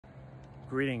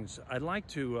Greetings. I'd like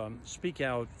to speak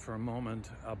out for a moment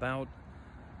about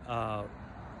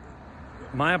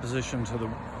my opposition to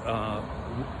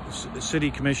the City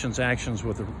Commission's actions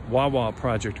with the WaWa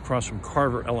project across from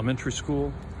Carver Elementary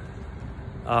School,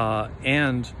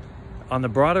 and on the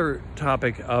broader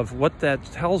topic of what that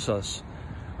tells us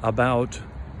about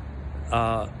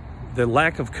the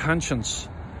lack of conscience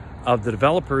of the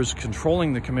developers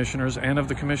controlling the commissioners and of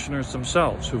the commissioners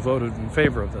themselves who voted in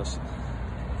favor of this.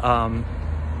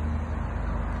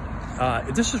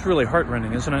 This is really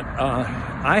heartrending, isn't it?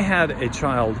 I had a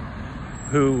child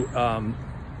who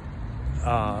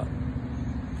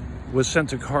was sent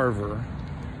to Carver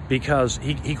because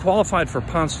he qualified for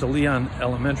Ponce de Leon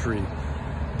Elementary,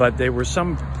 but there were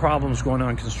some problems going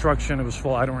on, construction, it was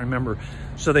full, I don't remember.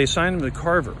 So they assigned him to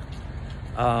Carver.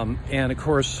 And of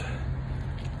course,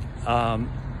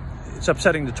 it's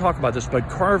upsetting to talk about this, but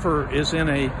Carver is in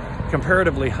a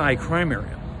comparatively high crime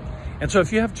area. And so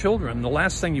if you have children, the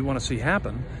last thing you want to see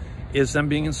happen is them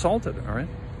being insulted, all right?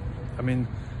 I mean,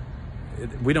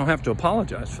 we don't have to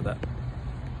apologize for that.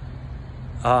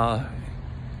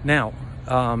 Now,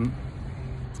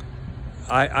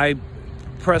 I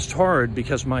pressed hard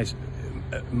because my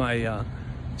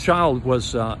child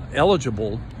was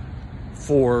eligible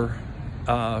for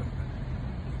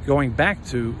going back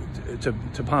to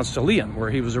Ponce de Leon, where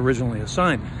he was originally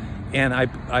assigned. And I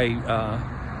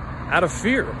out of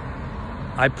fear,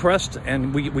 I pressed,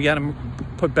 and we got him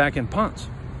put back in Ponce.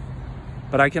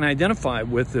 But I can identify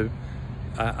with the,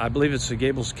 I believe it's the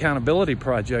Gables Accountability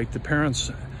Project, the parents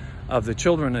of the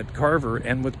children at Carver,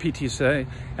 and with PTSA.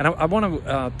 And I want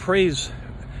to praise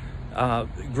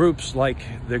groups like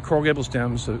the Coral Gables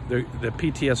Dems, the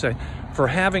PTSA, for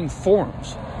having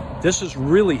forums. This is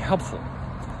really helpful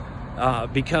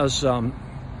because for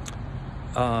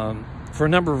a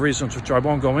number of reasons, which I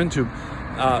won't go into.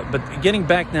 But getting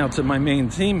back now to my main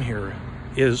theme here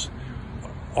is,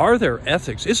 are there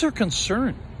ethics? Is there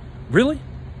concern, really,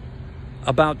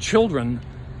 about children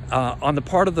on the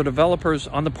part of the developers,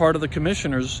 on the part of the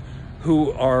commissioners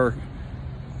who are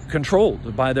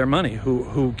controlled by their money,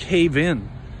 who cave in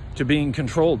to being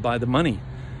controlled by the money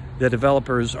the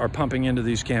developers are pumping into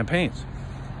these campaigns?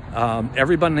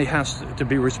 Everybody has to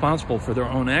be responsible for their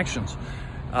own actions.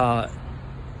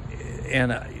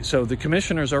 And so the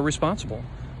commissioners are responsible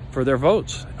for their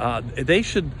votes. They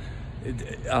should,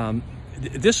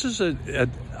 this is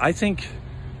I think,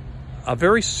 a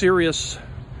very serious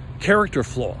character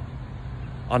flaw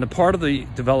on the part of the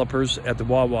developers at the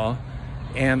WaWa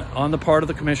and on the part of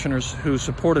the commissioners who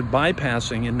supported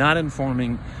bypassing and not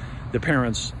informing the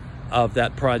parents of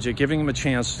that project, giving them a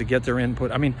chance to get their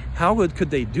input. I mean, how could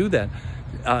they do that?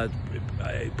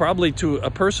 Probably to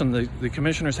a person, the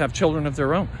commissioners have children of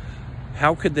their own.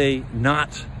 How could they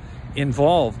not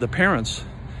involve the parents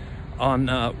on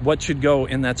what should go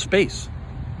in that space?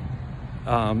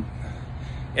 And,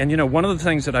 you know, one of the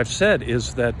things that I've said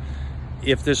is that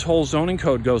if this whole zoning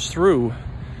code goes through,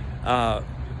 the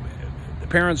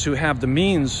parents who have the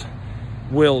means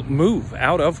will move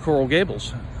out of Coral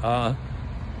Gables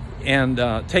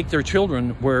and take their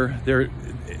children where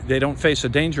they don't face a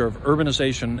danger of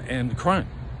urbanization and crime.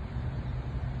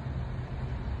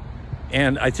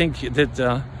 And I think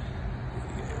that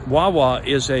WaWa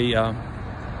is a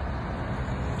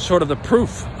sort of the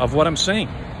proof of what I'm saying.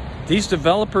 These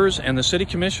developers and the city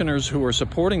commissioners who are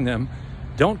supporting them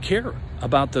don't care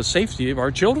about the safety of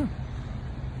our children.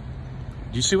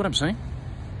 Do you see what I'm saying?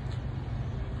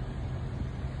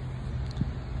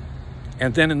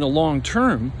 And then in the long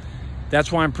term,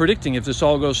 that's why I'm predicting, if this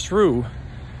all goes through,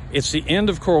 it's the end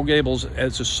of Coral Gables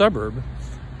as a suburb,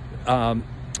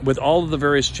 with all of the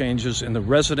various changes in the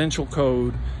residential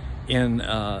code, in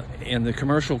the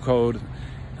commercial code,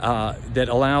 that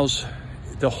allows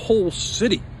the whole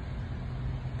city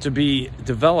to be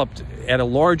developed at a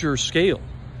larger scale,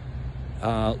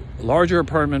 larger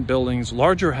apartment buildings,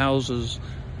 larger houses,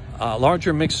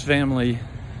 larger mixed family,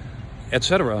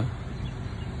 etc.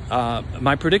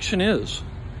 My prediction is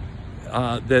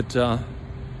that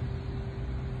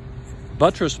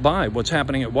buttressed by what's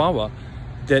happening at WaWa,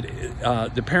 that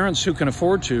the parents who can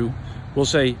afford to will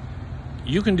say,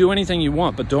 you can do anything you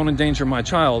want, but don't endanger my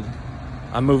child.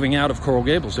 I'm moving out of Coral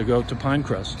Gables to go to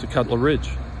Pinecrest, to Cutler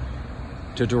Ridge,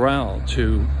 to Doral,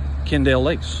 to Kindale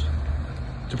Lakes,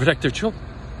 to protect their children.